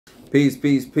Peace,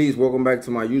 peace, peace. Welcome back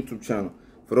to my YouTube channel.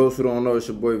 For those who don't know, it's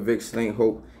your boy Vic Saint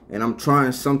Hope, and I'm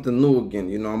trying something new again.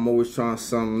 You know, I'm always trying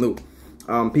something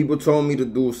new. People told me to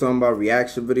do something about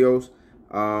reaction videos.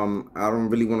 I don't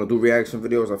really want to do reaction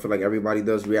videos. I feel like everybody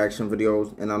does reaction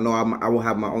videos, and I know I will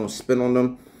have my own spin on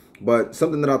them. But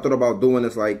something that I thought about doing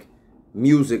is like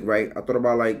music, right? I thought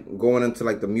about like going into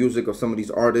like the music of some of these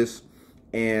artists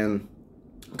and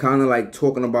kind of like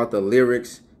talking about the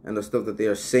lyrics and the stuff that they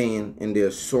are saying in their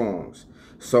songs.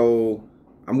 So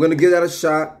I'm gonna give that a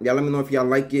shot. Y'all let me know if y'all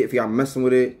like it, if y'all messing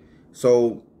with it.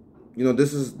 So, you know,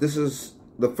 this is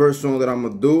the first song that I'm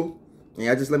gonna do. And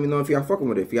y'all just let me know if y'all fucking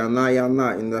with it. If y'all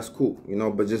not, and that's cool, you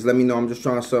know. But just let me know. I'm just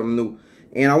trying something new.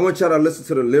 And I want y'all to listen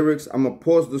to the lyrics. I'm gonna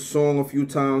pause the song a few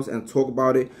times and talk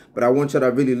about it. But I want y'all to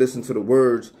really listen to the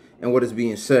words and what is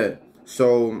being said.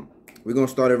 So we're gonna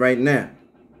start it right now.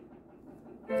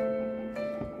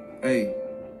 Hey,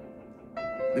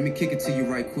 let me kick it to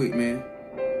you right quick, man.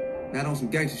 Not on some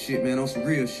gangster shit, man, on some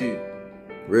real shit.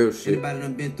 Real shit. Anybody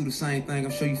done been through the same thing,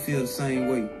 I'm sure you feel the same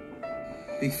way.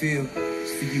 Big Phil,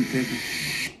 it's for you,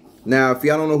 pimpin'. Now, if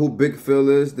y'all don't know who Big Phil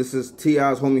is, this is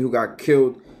T.I.'s homie who got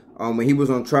killed when he was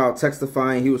on trial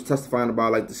testifying. He was testifying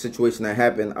about like the situation that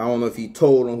happened. I don't know if he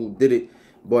told on who did it,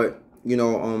 but you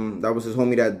know, that was his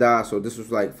homie that died. So this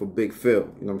was like for Big Phil. You know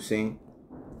what I'm saying?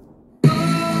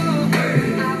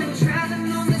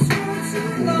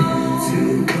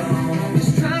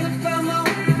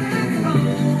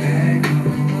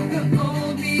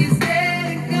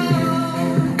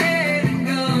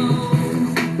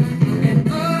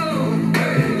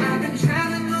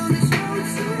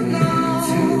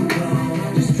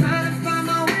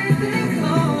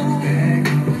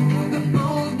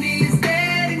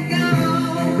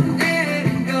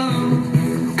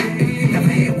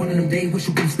 Wish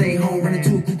you could stay home, run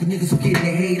into a group of niggas who get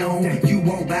their hate on. You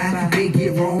won't buy, they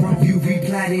get wrong. You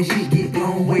reply, then shit get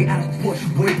blown way out of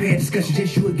proportion. Way bad discussion,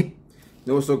 just you again. You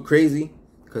know what's so crazy?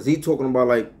 Because he talking about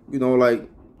like, you know, like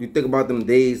you think about them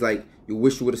days like you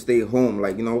wish you would have stayed home.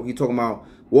 Like, you know, he talking about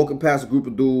walking past a group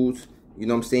of dudes, you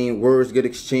know what I'm saying? Words get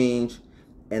exchanged,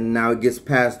 and now it gets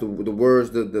past the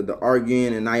words, the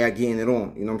arguing, and now y'all getting it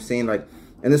on. You know what I'm saying? Like,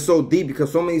 and it's so deep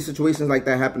because so many situations like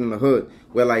that happen in the hood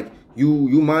where like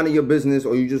you minding your business,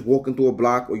 or you just walking through a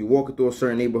block, or you walking through a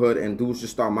certain neighborhood, and dudes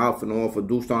just start mouthing off, or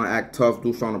dudes starting to act tough,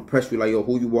 dudes trying to press you like, yo,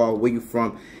 who you are, where you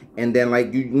from, and then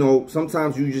like you know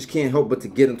sometimes you just can't help but to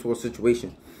get into a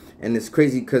situation. And it's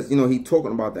crazy because, you know, he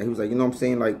talking about that. He was like, you know what I'm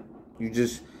saying, like they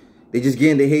just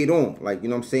getting their hate on, like, you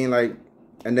know what I'm saying, like,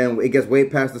 and then it gets way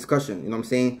past discussion, you know what I'm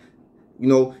saying, you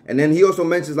know. And then he also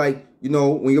mentions like, you know,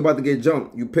 when you're about to get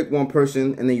jumped, you pick one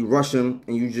person and then you rush him,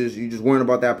 and you just worrying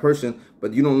about that person,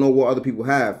 but you don't know what other people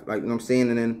have, like, you know what I'm saying.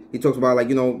 And then he talks about like,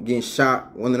 you know, getting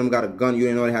shot. One of them got a gun, you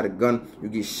didn't know they had a gun, you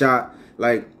get shot,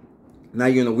 like now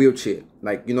you're in a wheelchair,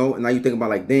 like, you know. And now you think about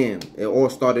like, damn, it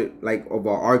all started like over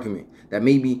an argument that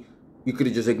maybe you could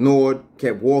have just ignored,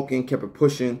 kept walking, kept it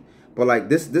pushing. But like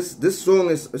this song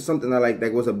is something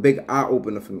that was a big eye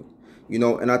opener for me, you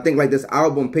know. And I think like this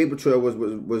album Paper Trail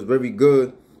was very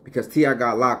good because T.I.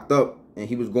 got locked up and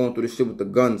he was going through the shit with the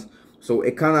guns. So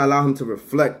it kind of allowed him to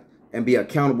reflect and be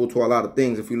accountable to a lot of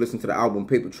things if you listen to the album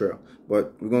Paper Trail.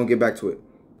 But we're going to get back to it.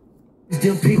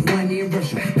 Still pick one in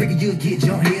Russia. Figure you'll get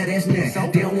your hair, that's next.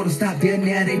 They don't want to stop there,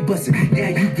 now they bustin'. Now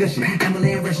you gushing. I'm a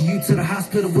land rushing you to the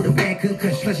hospital with a bad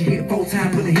concussion. Plus you hit 4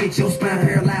 times, put a hit your spine,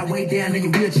 paralyzed way down, and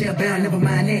your wheelchair bound. Never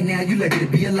mind that, now you lucky to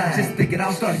be alive. Just think it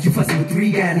all started, you fussing with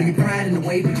 3 guys. And your pride in the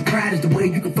way, but your pride is the way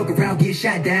you can fuck around, get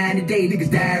shot, die in the day.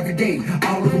 Niggas die every day.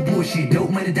 All over bullshit. Dope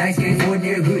money, dice game,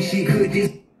 ordinary hood shit. Could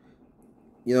this?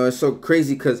 You know, it's so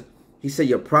crazy because he said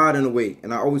your pride in the way.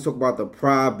 And I always talk about the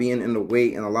pride being in the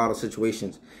way in a lot of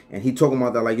situations. And he talking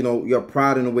about that, like, you know, your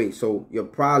pride in the way. So your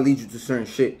pride leads you to certain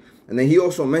shit. And then he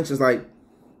also mentions, like,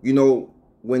 you know,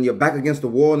 when you're back against the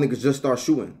wall, niggas just start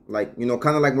shooting. Like, you know,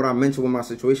 kind of like what I mentioned with my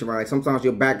situation, right? Like, sometimes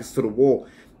your back is to the wall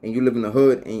and you live in the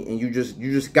hood, and you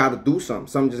just got to do something.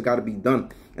 Something just got to be done.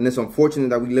 And it's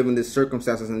unfortunate that we live in these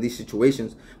circumstances and these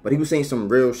situations. But he was saying some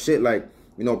real shit, like,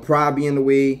 you know, pride be in the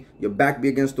way, your back be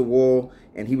against the wall.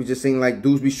 And he was just saying, like,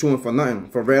 dudes be shooting for nothing,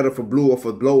 for red or for blue or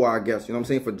for blow, I guess. You know what I'm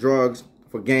saying? For drugs,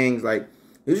 for gangs. Like,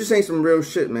 he was just saying some real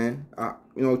shit, man.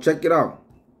 You know, check it out.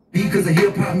 Because of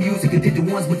hip-hop music, and did the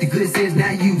ones with the good sense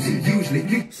not use it,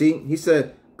 usually. See, he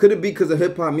said, could it be because of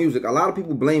hip-hop music? A lot of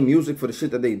people blame music for the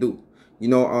shit that they do. You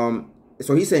know,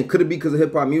 so he's saying, could it be because of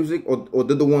hip-hop music, or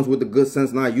did the ones with the good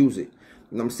sense not use it?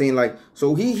 You know what I'm saying? Like,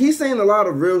 so he's saying a lot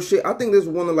of real shit. I think this is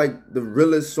one of, like, the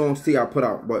realest songs T.I. put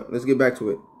out. But let's get back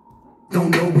to it. Don't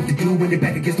know what to do when they're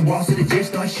back against the wall, so they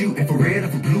just start shooting. For red or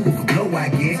for blue or for blow, I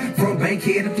guess. From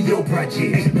Bankhead up to your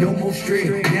project. No more straight,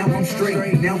 now I'm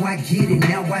straight. Now I get it,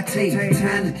 now I take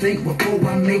time to think before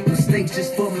I make mistakes,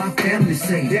 just for my family's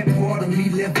sake. That part of me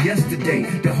left yesterday.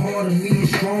 The heart of me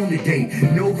is strong today.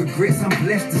 No regrets, I'm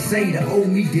blessed to say. The old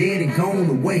me dead and gone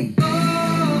away.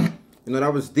 You know,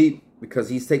 that was deep because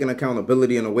he's taking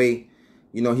accountability in a way.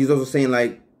 You know, he's also saying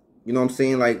like, you know what I'm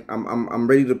saying? Like, I'm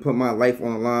ready to put my life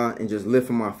on the line and just live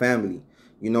for my family,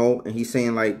 you know? And he's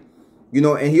saying like, you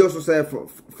know, and he also said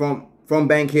from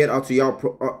Bankhead out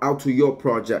to your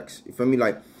projects. You feel me?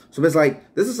 Like, so it's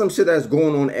like, this is some shit that's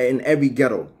going on in every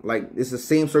ghetto. Like, it's the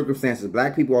same circumstances.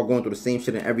 Black people are going through the same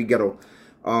shit in every ghetto.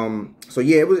 So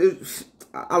yeah,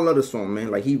 I love this song,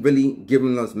 man. Like, he really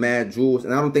giving us mad jewels.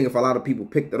 And I don't think if a lot of people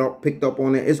picked up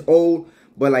on it. It's old.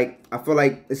 But, like, I feel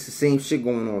like it's the same shit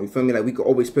going on. You feel me? Like, we could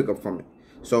always pick up from it.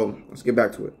 So, let's get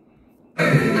back to it.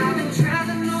 I've been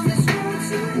traveling on this road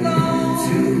too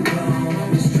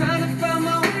long. Just trying to find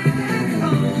my way back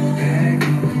home.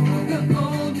 The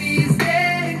old me is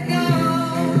dead and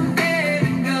gone, dead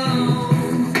and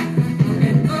gone.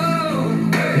 And oh,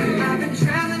 I've been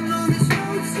traveling on this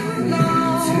road too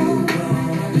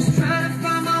long. Just trying to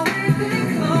find my way back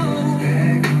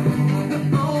home. The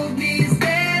old me is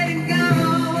dead and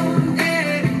gone,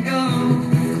 dead and gone.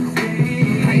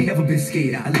 I ain't never been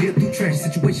scared. I lived through trash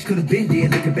situations, could have been there.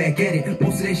 Looking back at it,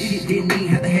 most of that shit didn't even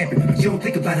have to happen. But you don't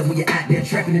think about it when you're out there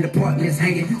trapping in apartments,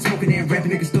 hanging, smoking and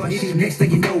rapping. Niggas start shit. Next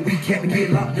thing you know, we capping,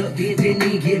 get locked up, then didn't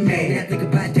even get mad. Now think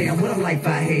about damn, what a life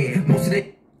I had. Most of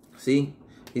that. See,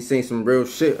 he's saying some real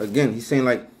shit. Again, he's saying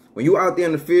like, when you out there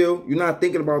in the field, you're not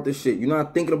thinking about this shit. You're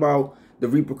not thinking about the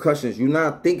repercussions. You're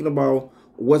not thinking about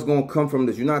what's going to come from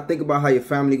this. You're not thinking about how your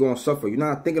family going to suffer. You're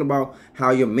not thinking about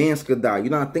how your mans could die. You're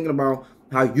not thinking about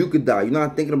how you could die. You're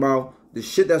not thinking about the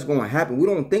shit that's going to happen. We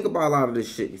don't think about a lot of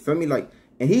this shit. You feel me? Like,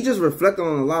 and he just reflecting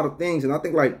on a lot of things. And I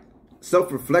think like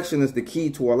self-reflection is the key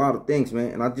to a lot of things,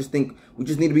 man. And I just think we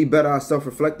just need to be better at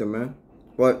self-reflecting, man.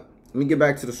 But let me get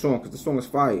back to the song, because the song is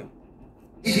fire.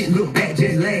 Shit look back,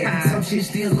 just laugh. Some shit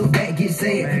still look back, get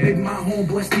sad. Maybe my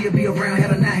homeboy still be around.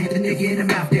 Had a knife, hit the nigga in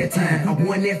the mouth that time. I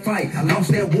won that fight, I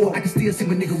lost that war. I can still see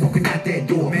my nigga walking out that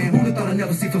door. Man, who'da thought I'd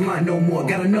never see for line no more?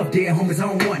 Got enough dead homies, I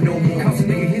don't want no more. Cost a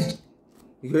nigga his.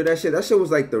 You hear that shit? That shit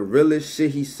was like the realest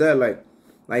shit he said. Like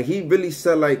he really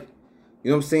said, like,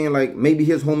 you know what I'm saying? Like, maybe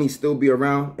his homies still be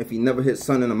around if he never hit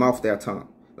son in the mouth that time.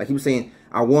 Like, he was saying,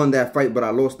 I won that fight, but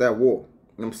I lost that war.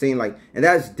 You know what I'm saying? Like, and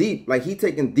that's deep. Like, he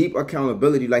taking deep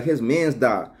accountability. Like, his man's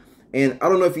died. And I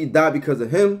don't know if he died because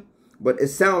of him, but it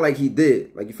sounded like he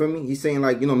did. Like, you feel me? He's saying,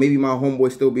 like, you know, maybe my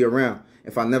homeboy still be around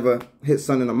if I never hit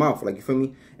son in the mouth. Like, you feel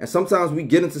me? And sometimes we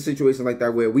get into situations like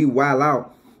that where we wild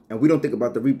out and we don't think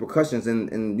about the repercussions.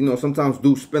 And you know, sometimes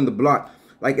dudes spin the block.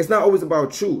 Like, it's not always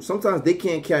about you. Sometimes they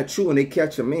can't catch you and they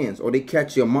catch your mans, or they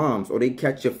catch your moms, or they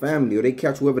catch your family, or they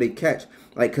catch whoever they catch.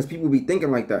 Like, because people be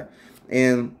thinking like that.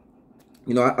 And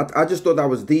you know, I just thought that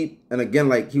was deep. And again,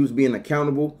 like, he was being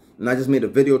accountable. And I just made a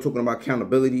video talking about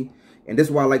accountability. And this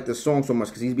is why I like this song so much,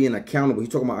 because he's being accountable. He's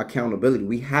talking about accountability.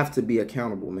 We have to be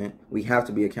accountable, man. We have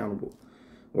to be accountable.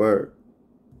 Word.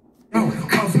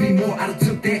 Cost me more, I'da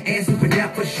took that ass up and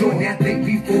down for sure. Now think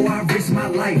before I risk my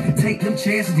life. Take them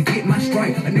chances to get my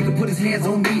strike. A nigga put his hands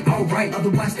on me, alright.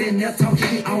 Otherwise stand there talk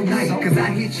shit all night. Cause I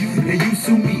hit you and you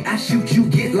sue me. I shoot you,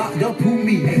 get locked up, who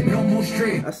me? Ain't no more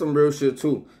stress. That's some real shit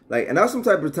too. Like, and that's some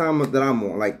type of time that I'm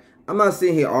on. Like, I'm not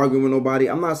sitting here arguing with nobody.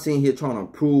 I'm not sitting here trying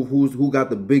to prove who got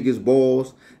the biggest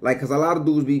balls. Like, cause a lot of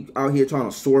dudes be out here trying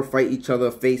to sword fight each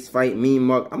other, face fight, mean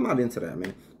mug. I'm not into that,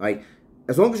 man. Like,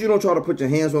 as long as you don't try to put your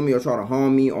hands on me or try to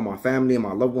harm me or my family and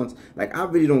my loved ones, like, I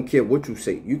really don't care what you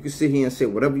say. You can sit here and say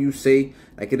whatever you say.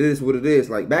 Like, it is what it is.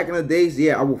 Like, back in the days,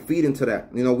 yeah, I will feed into that.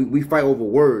 You know, we fight over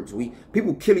words.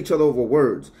 People kill each other over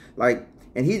words. Like,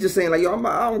 and he's just saying, like, yo,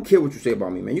 I don't care what you say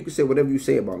about me, man. You can say whatever you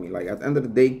say about me. Like, at the end of the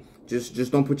day,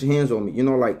 just don't put your hands on me. You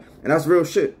know, like, and that's real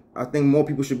shit. I think more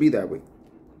people should be that way.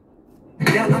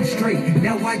 Now I'm straight,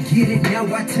 now I get it, now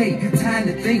I take time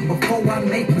to think before I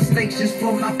make mistakes, just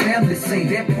for my family's sake.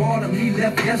 That part of me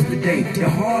left yesterday, the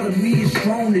heart of me is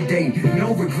strong today.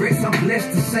 No regrets, I'm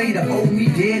blessed to say the old me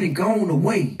dead and gone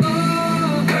away.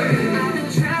 I've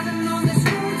been traveling on this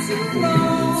road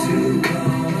too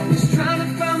long, just trying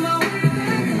to find my way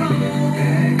back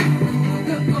home.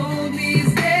 The old me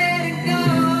is dead and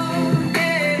gone,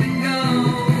 dead and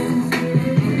gone.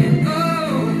 And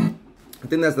oh, I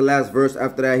think that's the last verse.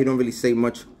 After that, he don't really say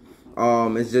much.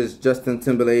 It's just Justin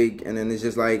Timberlake, and then it's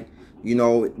just like, you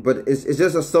know, but it's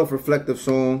just a self-reflective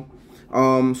song.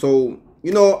 So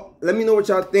you know, let me know what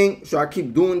y'all think. Should I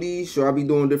keep doing these? Should I be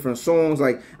doing different songs?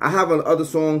 Like, I have other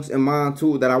songs in mind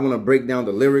too that I want to break down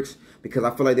the lyrics, because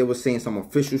I feel like they were saying some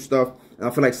official stuff. And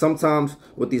I feel like sometimes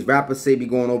what these rappers say be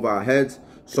going over our heads.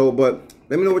 So, but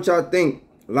let me know what y'all think.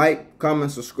 Like,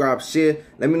 comment, subscribe, share.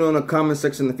 Let me know in the comment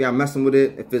section if y'all messing with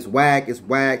it. If it's whack, it's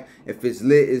whack. If it's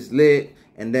lit, it's lit.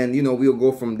 And then, you know, we'll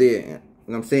go from there. You know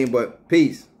what I'm saying? But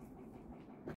peace.